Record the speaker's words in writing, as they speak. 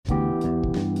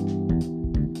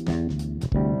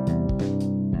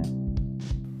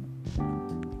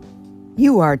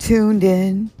You are tuned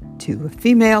in to a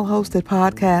female-hosted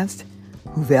podcast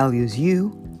who values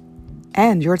you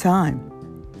and your time.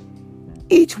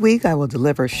 Each week, I will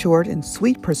deliver short and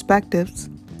sweet perspectives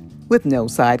with no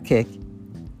sidekick.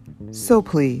 So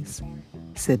please,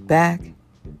 sit back,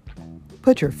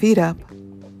 put your feet up,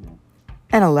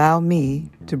 and allow me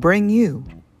to bring you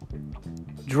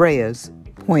Drea's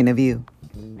point of view.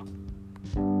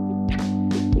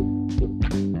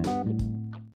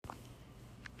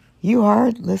 You are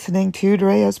listening to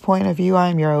Drea's point of view.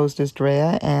 I'm your hostess,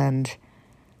 Drea, and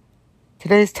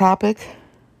today's topic: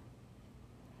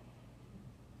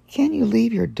 can you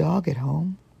leave your dog at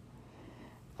home?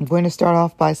 I'm going to start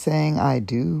off by saying I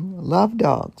do love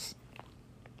dogs.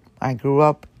 I grew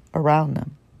up around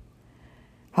them.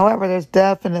 However, there's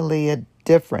definitely a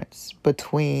difference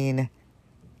between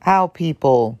how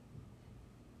people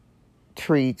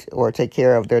treat or take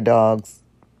care of their dogs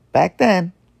back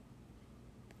then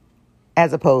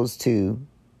as opposed to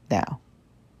now.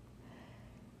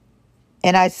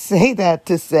 And I say that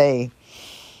to say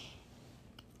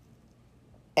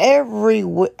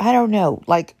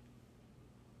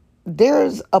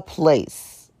there's a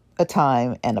place, a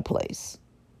time and a place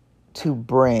to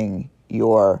bring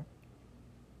your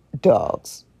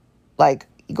dogs. Like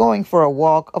going for a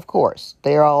walk, of course,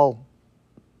 they all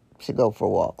should go for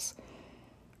walks.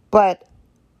 But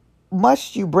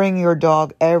must you bring your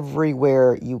dog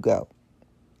everywhere you go?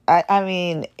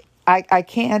 I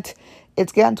can't.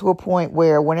 It's gotten to a point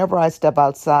where whenever I step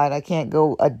outside, I can't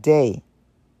go a day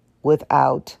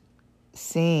without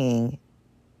seeing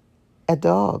a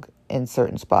dog in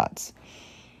certain spots.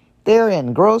 They're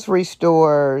in grocery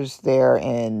stores, they're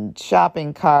in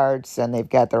shopping carts, and they've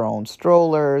got their own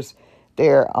strollers.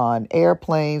 They're on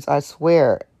airplanes. I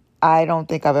swear, I don't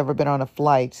think I've ever been on a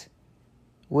flight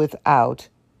without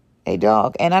a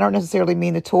dog. And I don't necessarily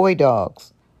mean the toy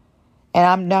dogs. And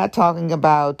I'm not talking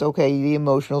about, the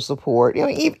emotional support.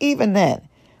 Even then,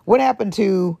 what happened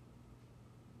to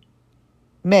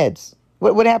meds?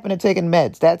 What happened to taking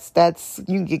meds? That's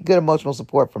you can get good emotional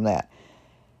support from that.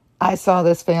 I saw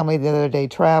this family the other day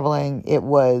traveling. It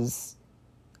was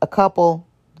a couple.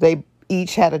 They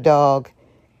each had a dog.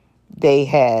 They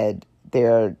had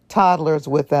their toddlers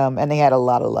with them, and they had a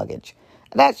lot of luggage.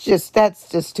 That's just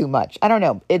too much. I don't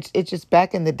know. It's just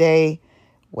back in the day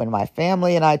when my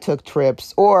family and I took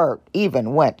trips or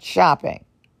even went shopping,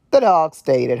 the dog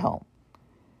stayed at home.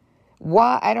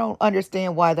 Why? I don't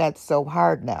understand why that's so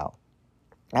hard now.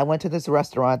 I went to this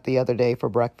restaurant the other day for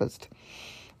breakfast,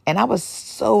 and I was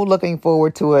so looking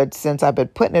forward to it since I've been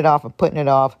putting it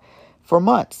off for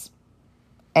months.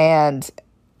 And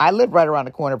I live right around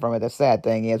the corner from it. The sad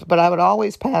thing is, but I would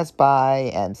always pass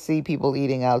by and see people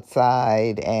eating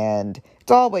outside, and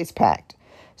it's always packed.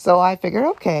 So I figured,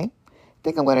 I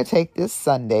think I'm going to take this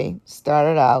Sunday, start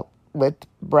it out with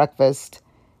breakfast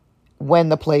when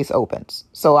the place opens.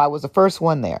 So I was the first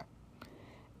one there.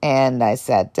 And I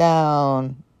sat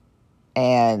down,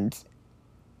 and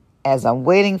as I'm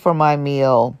waiting for my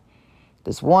meal,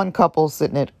 this one couple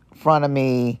sitting in front of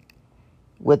me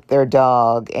with their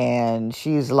dog, and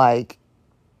she's going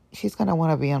to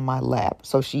want to be on my lap.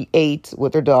 So she ate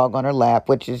with her dog on her lap,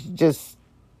 which is just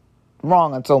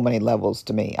wrong on so many levels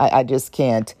to me. I just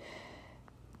can't.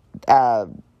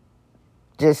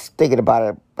 Just thinking about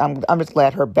it, I'm just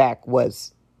glad her back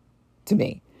was to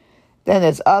me. Then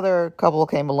this other couple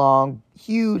came along,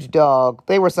 huge dog.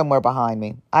 They were somewhere behind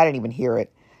me. I didn't even hear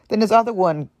it. Then this other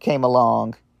one came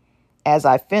along as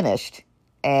I finished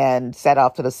and sat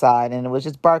off to the side, and it was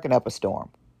just barking up a storm.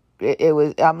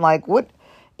 I'm like, what?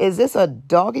 Is this a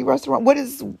doggy restaurant?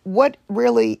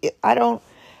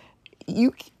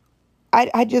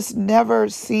 I just never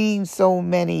seen so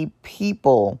many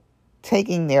people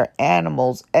taking their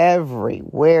animals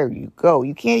everywhere you go.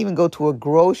 You can't even go to a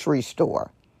grocery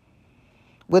store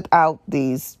without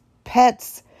these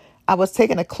pets. I was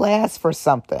taking a class for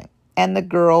something, and the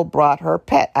girl brought her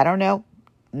pet. I don't know.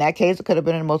 In that case, it could have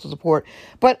been an emotional support.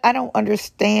 But I don't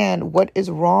understand what is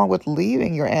wrong with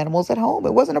leaving your animals at home.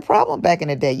 It wasn't a problem back in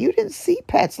the day. You didn't see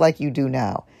pets like you do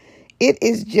now. It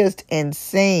is just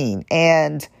insane.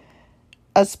 And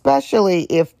especially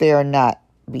if they're not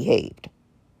behaved.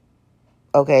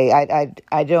 I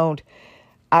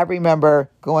remember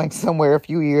going somewhere a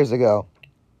few years ago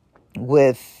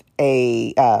with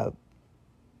I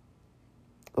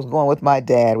was going with my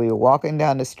dad. We were walking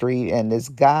down the street, and this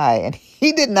guy, and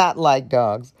he did not like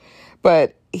dogs,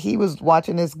 but he was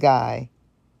watching this guy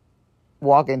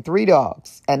walking 3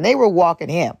 dogs, and they were walking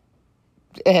him.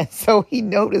 And so he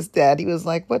noticed that. He was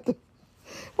like, what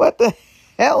the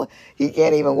hell? He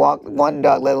can't even walk 1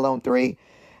 dog, let alone 3.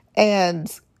 And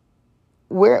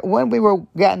when we were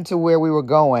getting to where we were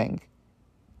going,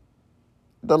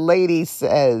 the lady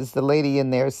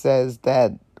in there says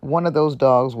that one of those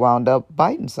dogs wound up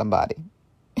biting somebody.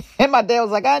 And my dad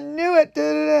was like, I knew it. Da,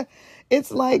 da, da.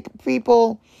 It's like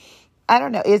people, I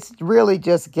don't know. It's really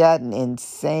just gotten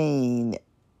insane.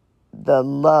 The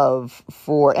love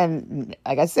for, and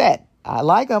like I said, I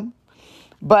like them,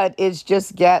 but it's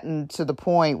just gotten to the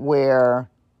point where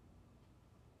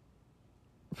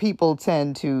people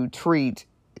tend to treat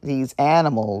these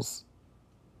animals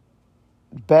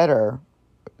better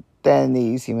than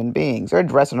these human beings. They're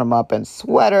dressing them up in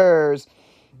sweaters.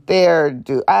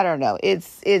 I don't know.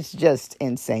 It's just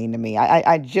insane to me.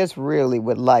 I just really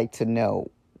would like to know,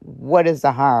 what is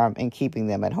the harm in keeping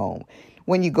them at home?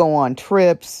 When you go on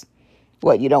trips,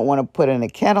 what, you don't want to put in a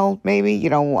kennel, maybe? You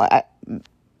don't want,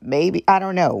 maybe, I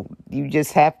don't know. You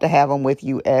just have to have them with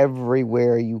you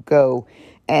everywhere you go.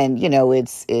 And,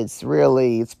 it's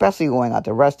really, especially going out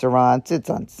to restaurants, it's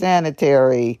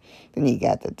unsanitary. Then you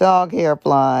got the dog hair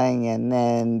flying, and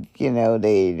then,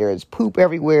 there's poop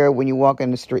everywhere when you walk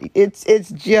in the street. It's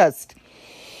just,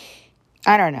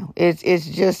 I don't know. It's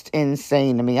just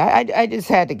insane to me. I just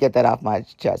had to get that off my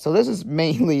chest. So this is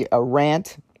mainly a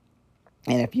rant.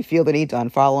 And if you feel the need to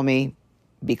unfollow me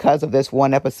because of this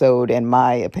one episode, in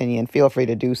my opinion, feel free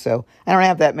to do so. I don't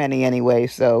have that many anyway,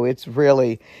 so it's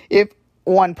really, if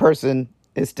one person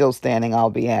is still standing,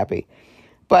 I'll be happy.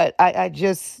 But I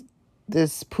just,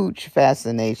 this pooch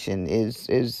fascination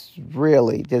is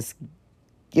really just,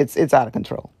 it's out of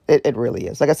control. It really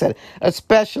is. Like I said,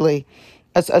 especially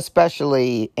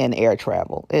in air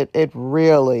travel. It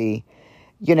really,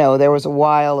 there was a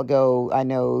while ago, I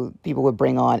know people would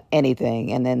bring on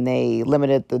anything, and then they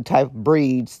limited the type of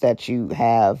breeds that you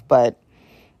have. But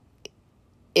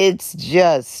it's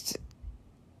just,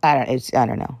 I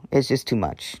don't know. It's just too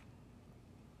much.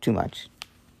 Too much.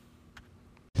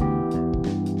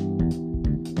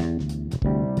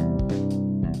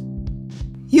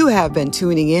 You have been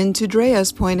tuning in to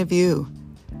Drea's Point of View.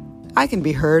 I can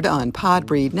be heard on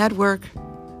Podbreed Network,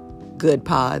 Good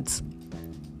Pods,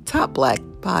 Top Black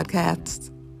Podcasts,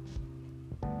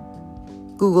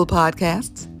 Google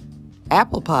Podcasts,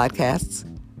 Apple Podcasts,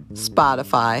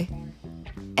 Spotify,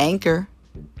 Anchor,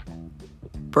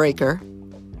 Breaker,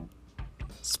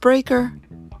 Spreaker,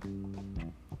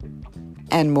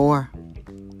 and more.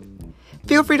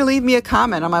 Feel free to leave me a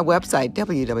comment on my website,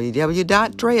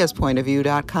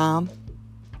 www.dreaspointofview.com,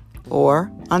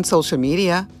 or on social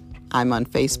media. I'm on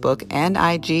Facebook and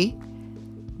IG,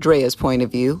 Drea's Point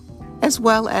of View, as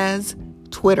well as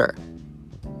Twitter,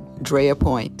 Drea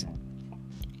Point.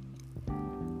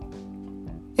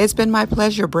 It's been my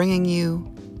pleasure bringing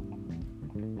you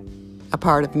a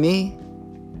part of me,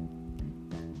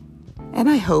 and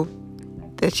I hope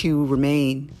that you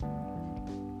remain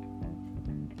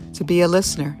to be a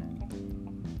listener.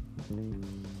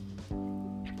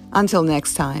 Until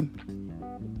next time,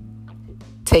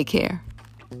 take care.